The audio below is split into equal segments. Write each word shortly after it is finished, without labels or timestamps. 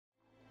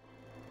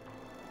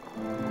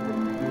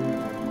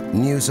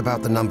News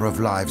about the number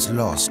of lives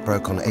lost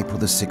broke on April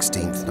the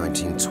 16th,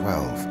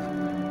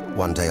 1912,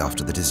 one day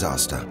after the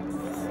disaster.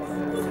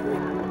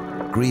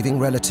 Grieving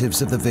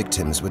relatives of the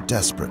victims were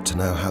desperate to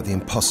know how the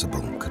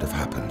impossible could have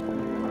happened.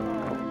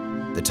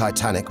 The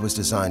Titanic was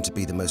designed to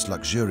be the most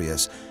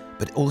luxurious,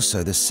 but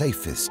also the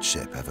safest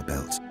ship ever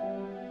built.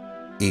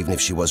 Even if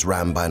she was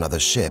rammed by another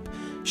ship,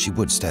 she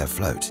would stay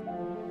afloat.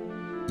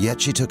 Yet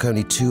she took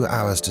only 2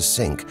 hours to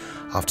sink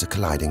after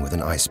colliding with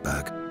an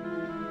iceberg.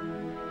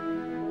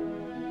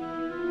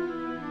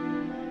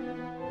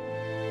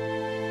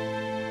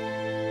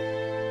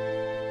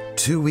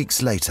 Two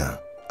weeks later,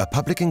 a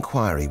public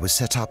inquiry was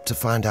set up to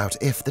find out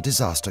if the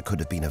disaster could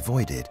have been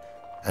avoided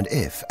and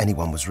if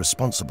anyone was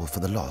responsible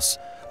for the loss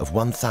of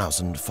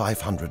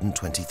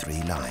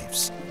 1,523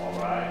 lives.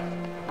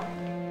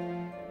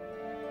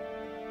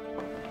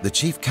 The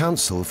chief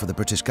counsel for the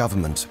British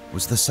government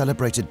was the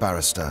celebrated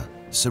barrister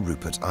Sir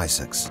Rupert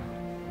Issacs.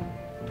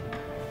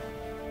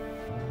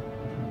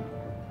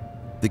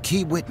 The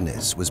key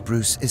witness was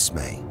Bruce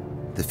Ismay,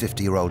 the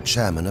 50-year-old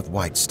chairman of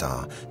White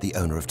Star, the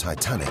owner of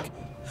Titanic,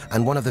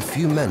 and one of the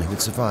few men who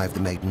had survived the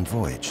maiden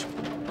voyage.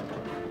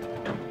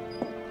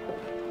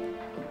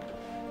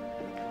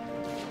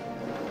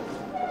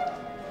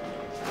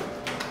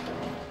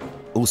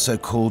 Also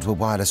called were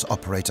wireless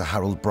operator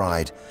Harold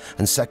Bride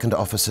and second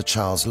officer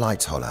Charles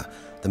Lightoller,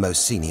 the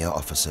most senior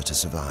officer to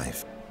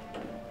survive.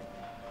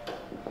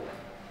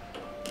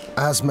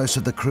 As most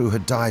of the crew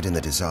had died in the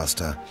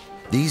disaster,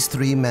 these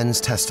three men's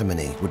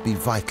testimony would be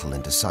vital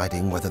in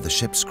deciding whether the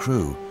ship's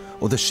crew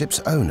or the ship's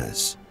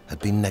owners had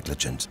been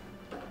negligent.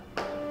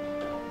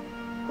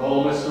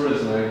 Call Mr.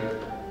 Ismay.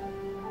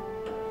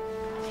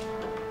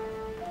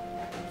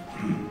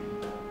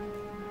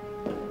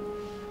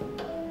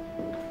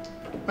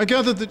 I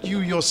gather that you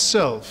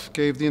yourself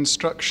gave the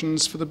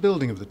instructions for the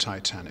building of the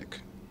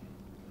Titanic.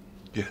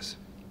 Yes.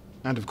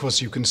 And of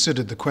course you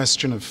considered the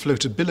question of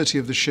floatability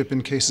of the ship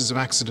in cases of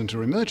accident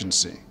or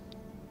emergency.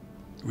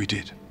 We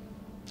did.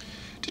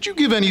 Did you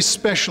give any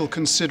special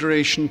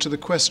consideration to the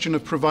question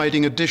of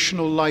providing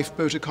additional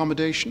lifeboat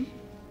accommodation?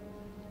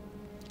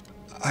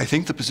 I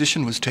think the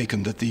position was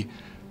taken that the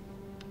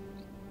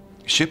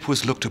ship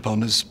was looked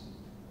upon as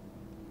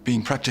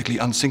being practically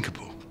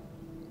unsinkable.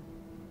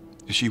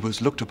 She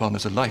was looked upon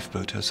as a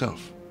lifeboat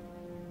herself.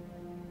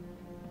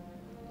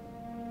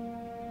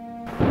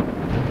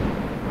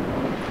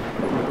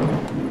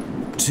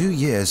 Two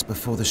years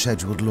before the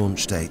scheduled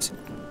launch date,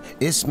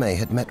 Ismay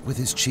had met with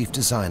his chief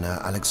designer,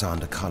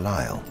 Alexander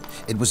Carlisle.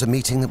 It was a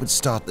meeting that would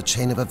start the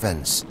chain of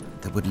events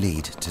that would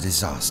lead to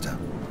disaster.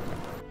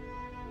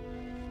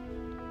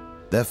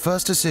 Their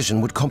first decision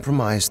would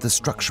compromise the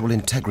structural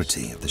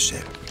integrity of the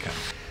ship. Okay.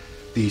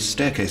 The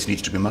staircase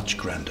needs to be much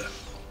grander.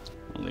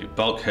 Well, the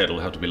bulkhead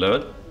will have to be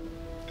lowered.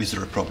 Is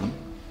there a problem?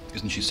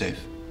 Isn't she safe?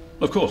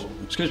 Of course.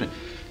 Excuse me.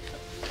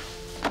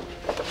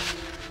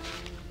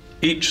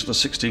 Each of the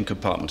 16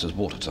 compartments is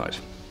watertight.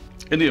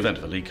 In the event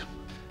of a leak,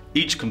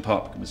 each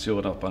compartment can be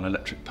sealed up by an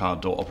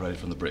electric-powered door operated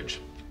from the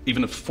bridge.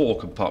 Even if 4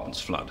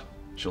 compartments flood,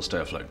 she'll stay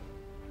afloat.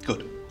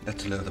 Good.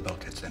 Let's lower the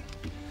bulkheads then.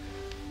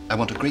 I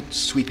want a great,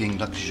 sweeping,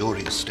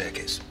 luxurious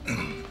staircase.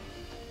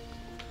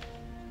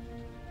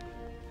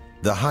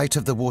 The height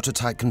of the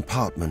watertight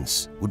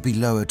compartments would be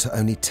lowered to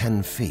only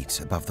 10 feet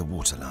above the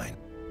waterline.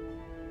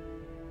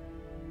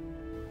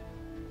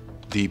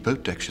 The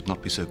boat deck should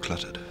not be so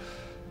cluttered.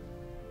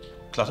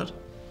 Cluttered?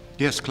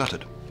 Yes,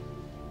 cluttered.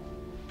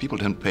 People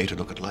don't pay to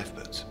look at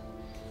lifeboats.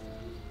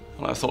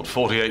 Well, I thought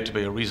 48 to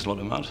be a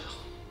reasonable amount,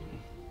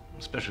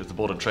 especially if the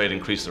Board of Trade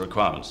increased the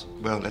requirements.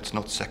 Well, let's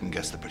not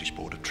second-guess the British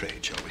Board of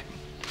Trade, shall we?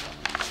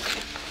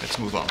 Let's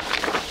move on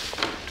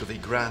to the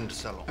Grand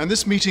Salon. And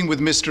this meeting with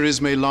Mr.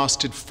 Ismay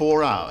lasted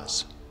 4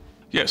 hours.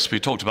 Yes, we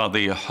talked about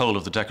the whole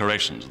of the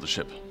decorations of the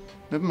ship.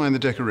 Never mind the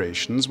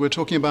decorations, we're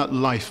talking about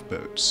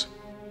lifeboats.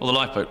 Well, the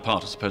lifeboat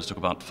part, I suppose, took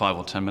about 5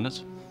 or 10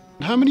 minutes.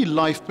 How many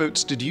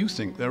lifeboats did you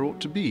think there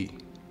ought to be?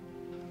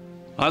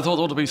 I thought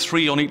there ought to be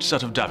 3 on each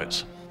set of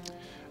davits.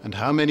 And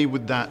how many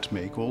would that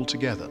make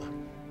altogether?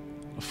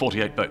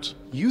 48 boats.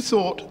 You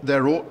thought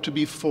there ought to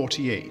be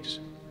 48.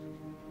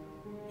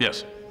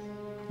 Yes.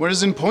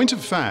 Whereas in point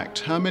of fact,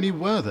 how many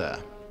were there?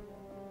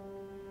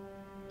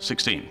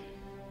 16.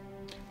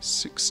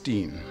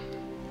 16.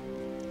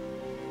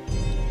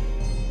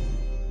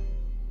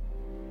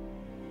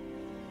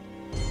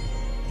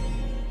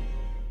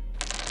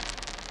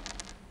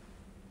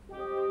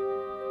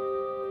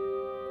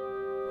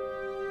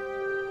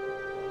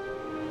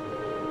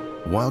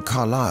 While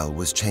Carlisle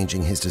was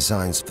changing his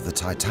designs for the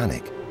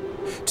Titanic,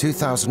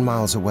 2,000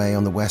 miles away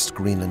on the West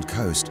Greenland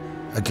coast,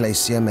 a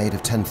glacier made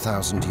of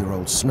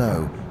 10,000-year-old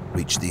snow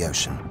reached the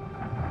ocean.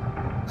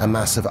 A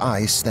mass of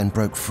ice then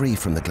broke free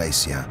from the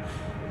glacier,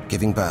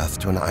 giving birth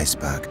to an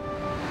iceberg.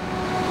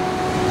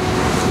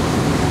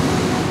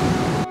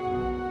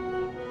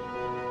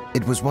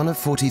 It was one of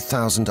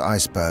 40,000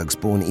 icebergs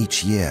born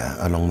each year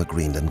along the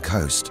Greenland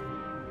coast.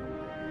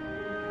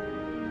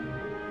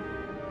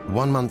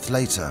 1 month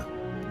later,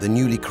 the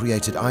newly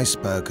created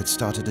iceberg had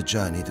started a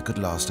journey that could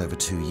last over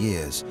 2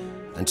 years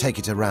and take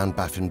it around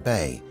Baffin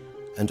Bay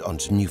and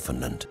onto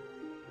Newfoundland.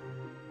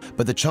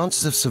 But the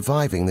chances of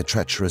surviving the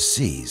treacherous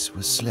seas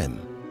were slim.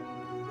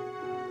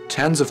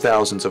 Tens of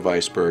thousands of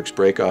icebergs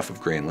break off of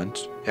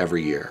Greenland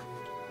every year,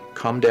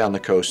 come down the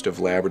coast of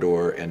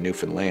Labrador and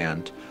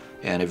Newfoundland,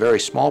 and a very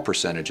small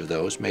percentage of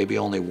those, maybe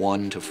only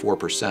 1 to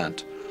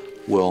 4%,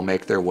 will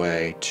make their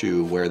way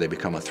to where they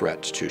become a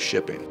threat to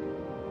shipping.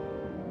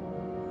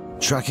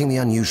 Tracking the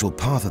unusual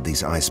path of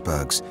these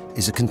icebergs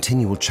is a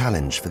continual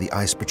challenge for the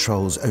Ice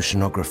Patrol's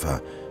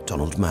oceanographer,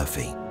 Donald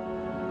Murphy.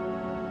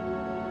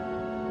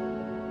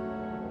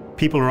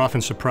 People are often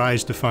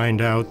surprised to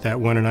find out that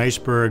when an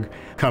iceberg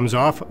comes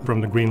off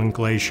from the Greenland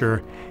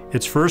Glacier,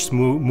 its first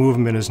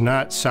movement is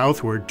not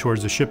southward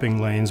towards the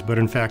shipping lanes, but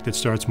in fact it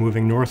starts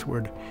moving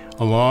northward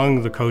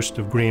along the coast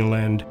of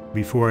Greenland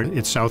before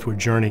its southward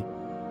journey.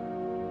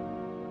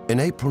 In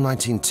April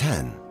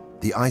 1910,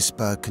 the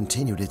iceberg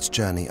continued its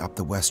journey up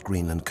the West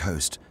Greenland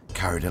coast,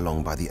 carried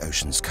along by the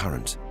ocean's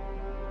current.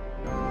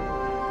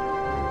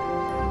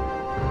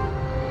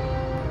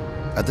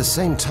 At the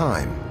same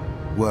time,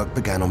 work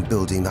began on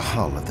building the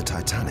hull of the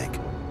Titanic,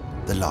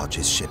 the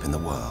largest ship in the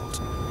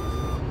world.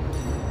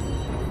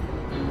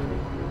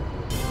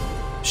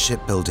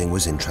 Shipbuilding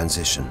was in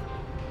transition.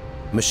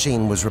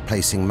 Machine was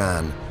replacing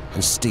man,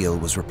 and steel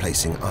was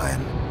replacing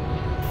iron.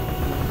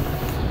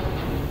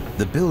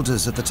 The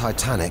builders of the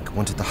Titanic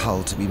wanted the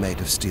hull to be made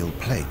of steel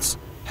plates,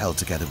 held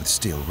together with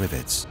steel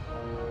rivets.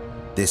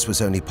 This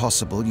was only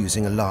possible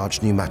using a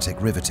large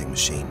pneumatic riveting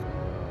machine.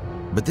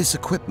 But this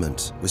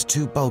equipment was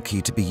too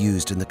bulky to be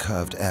used in the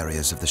curved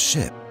areas of the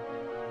ship.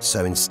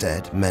 So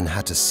instead, men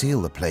had to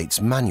seal the plates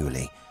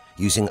manually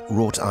using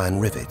wrought iron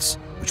rivets,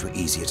 which were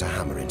easier to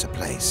hammer into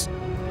place.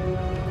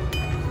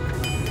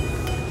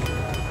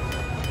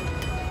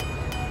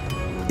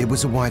 It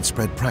was a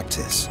widespread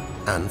practice,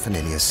 and for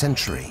nearly a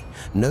century,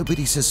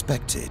 nobody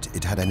suspected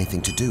it had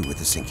anything to do with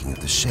the sinking of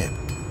the ship.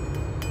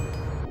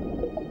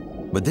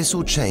 But this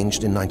all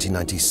changed in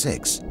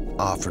 1996,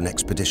 after an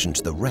expedition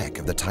to the wreck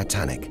of the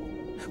Titanic,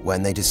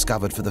 when they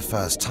discovered for the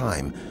first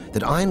time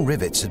that iron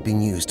rivets had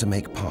been used to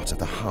make part of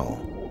the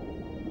hull.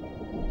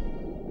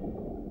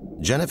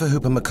 Jennifer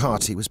Hooper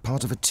McCarty was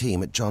part of a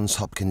team at Johns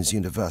Hopkins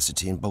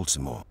University in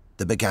Baltimore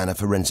that began a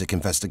forensic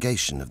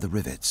investigation of the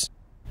rivets.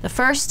 The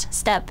first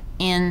step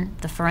in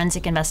the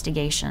forensic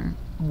investigation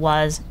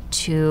was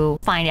to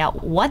find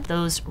out what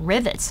those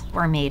rivets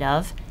were made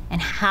of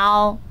and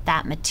how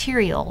that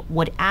material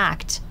would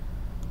act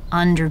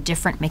under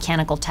different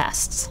mechanical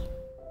tests.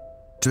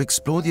 To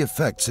explore the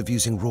effects of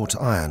using wrought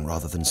iron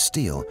rather than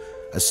steel,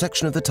 a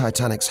section of the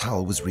Titanic's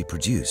hull was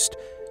reproduced,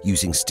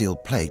 using steel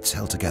plates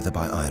held together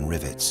by iron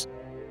rivets.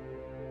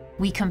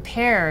 We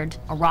compared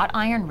a wrought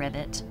iron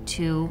rivet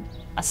to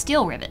a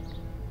steel rivet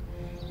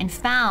and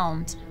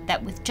found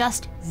that with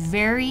just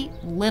very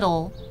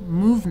little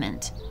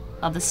movement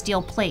of the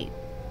steel plate,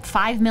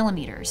 5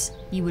 millimeters,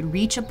 you would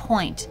reach a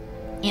point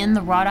in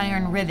the wrought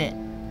iron rivet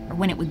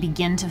when it would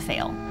begin to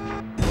fail.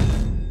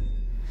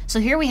 So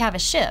here we have a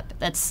ship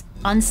that's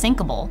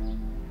unsinkable,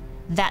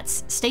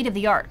 that's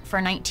state-of-the-art for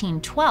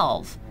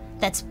 1912,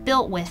 that's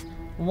built with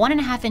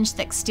 1.5-inch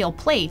thick steel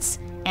plates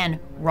and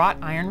wrought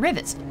iron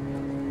rivets.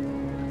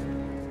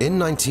 In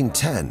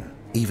 1910,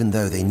 even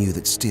though they knew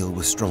that steel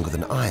was stronger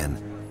than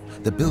iron,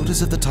 the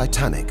builders of the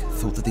Titanic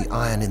thought that the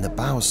iron in the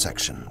bow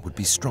section would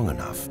be strong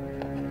enough.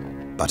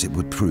 But it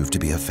would prove to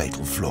be a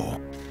fatal flaw.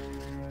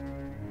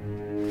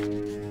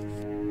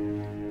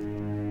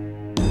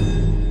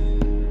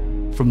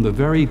 From the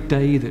very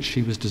day that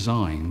she was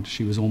designed,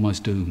 she was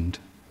almost doomed.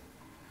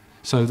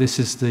 So this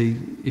is the,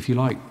 if you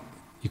like,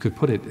 you could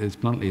put it as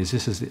bluntly as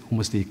this is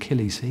almost the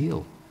Achilles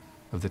heel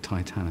of the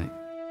Titanic.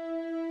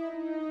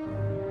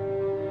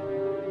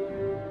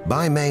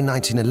 By May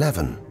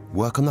 1911,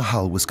 work on the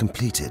hull was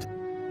completed.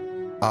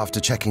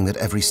 After checking that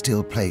every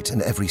steel plate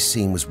and every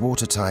seam was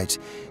watertight,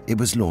 it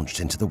was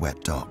launched into the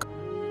wet dock.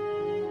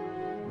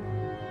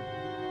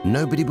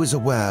 Nobody was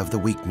aware of the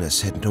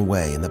weakness hidden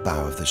away in the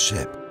bow of the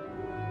ship,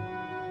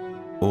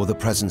 or the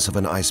presence of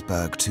an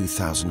iceberg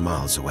 2,000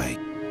 miles away.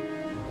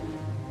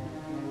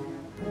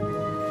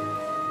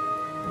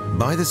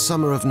 By the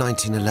summer of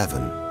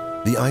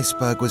 1911, the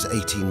iceberg was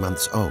 18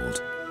 months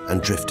old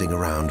and drifting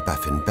around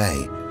Baffin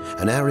Bay,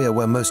 an area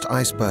where most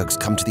icebergs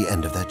come to the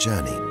end of their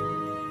journey.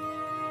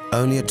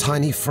 Only a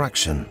tiny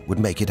fraction would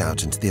make it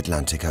out into the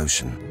Atlantic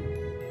Ocean.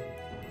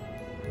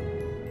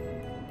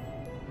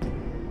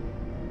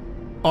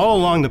 All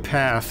along the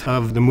path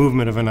of the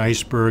movement of an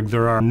iceberg,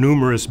 there are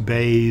numerous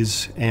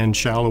bays and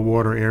shallow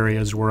water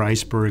areas where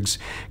icebergs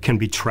can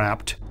be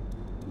trapped.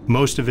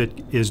 Most of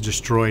it is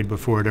destroyed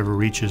before it ever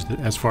reaches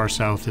as far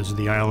south as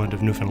the island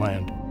of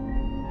Newfoundland.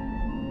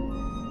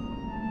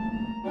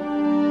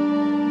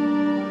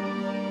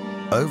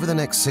 Over the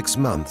next 6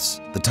 months,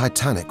 the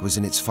Titanic was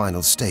in its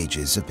final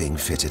stages of being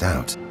fitted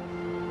out.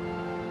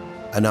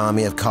 An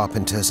army of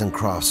carpenters and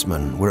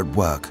craftsmen were at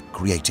work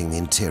creating the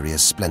interior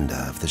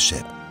splendor of the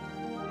ship.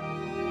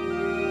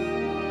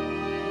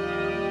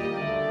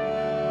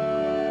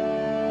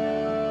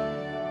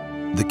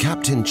 The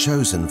captain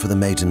chosen for the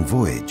maiden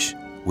voyage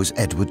was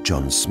Edward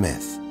John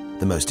Smith,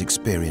 the most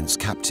experienced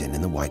captain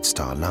in the White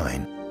Star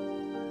Line.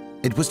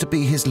 It was to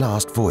be his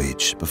last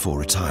voyage before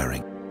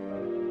retiring.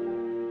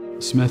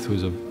 Smith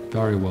was a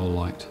very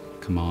well-liked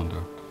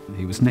commander.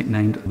 He was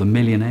nicknamed the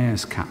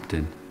Millionaire's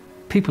Captain.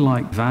 People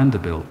like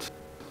Vanderbilt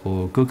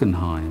or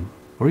Guggenheim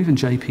or even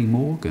J.P.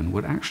 Morgan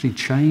would actually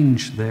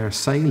change their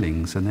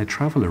sailings and their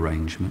travel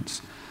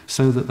arrangements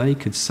so that they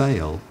could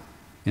sail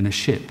in a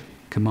ship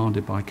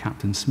commanded by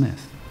Captain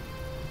Smith.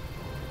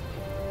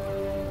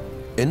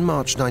 In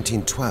March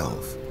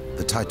 1912,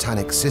 the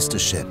Titanic's sister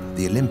ship,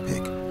 the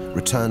Olympic,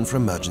 returned for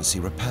emergency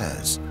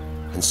repairs,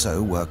 and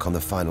so work on the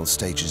final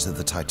stages of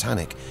the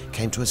Titanic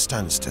came to a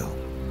standstill.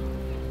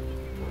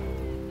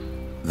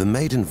 The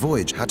maiden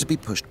voyage had to be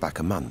pushed back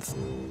a month.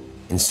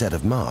 Instead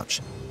of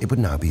March, it would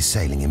now be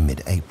sailing in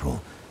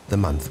mid-April, the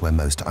month where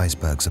most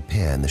icebergs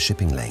appear in the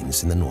shipping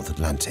lanes in the North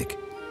Atlantic.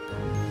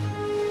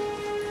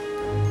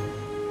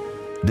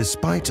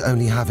 Despite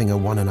only having a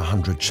 1 in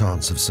 100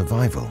 chance of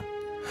survival,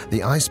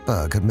 the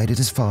iceberg had made it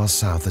as far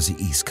south as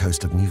the east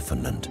coast of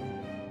Newfoundland.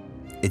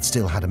 It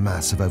still had a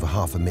mass of over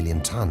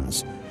 500,000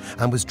 tons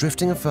and was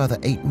drifting a further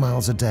 8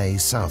 miles a day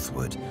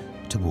southward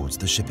towards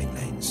the shipping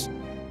lanes.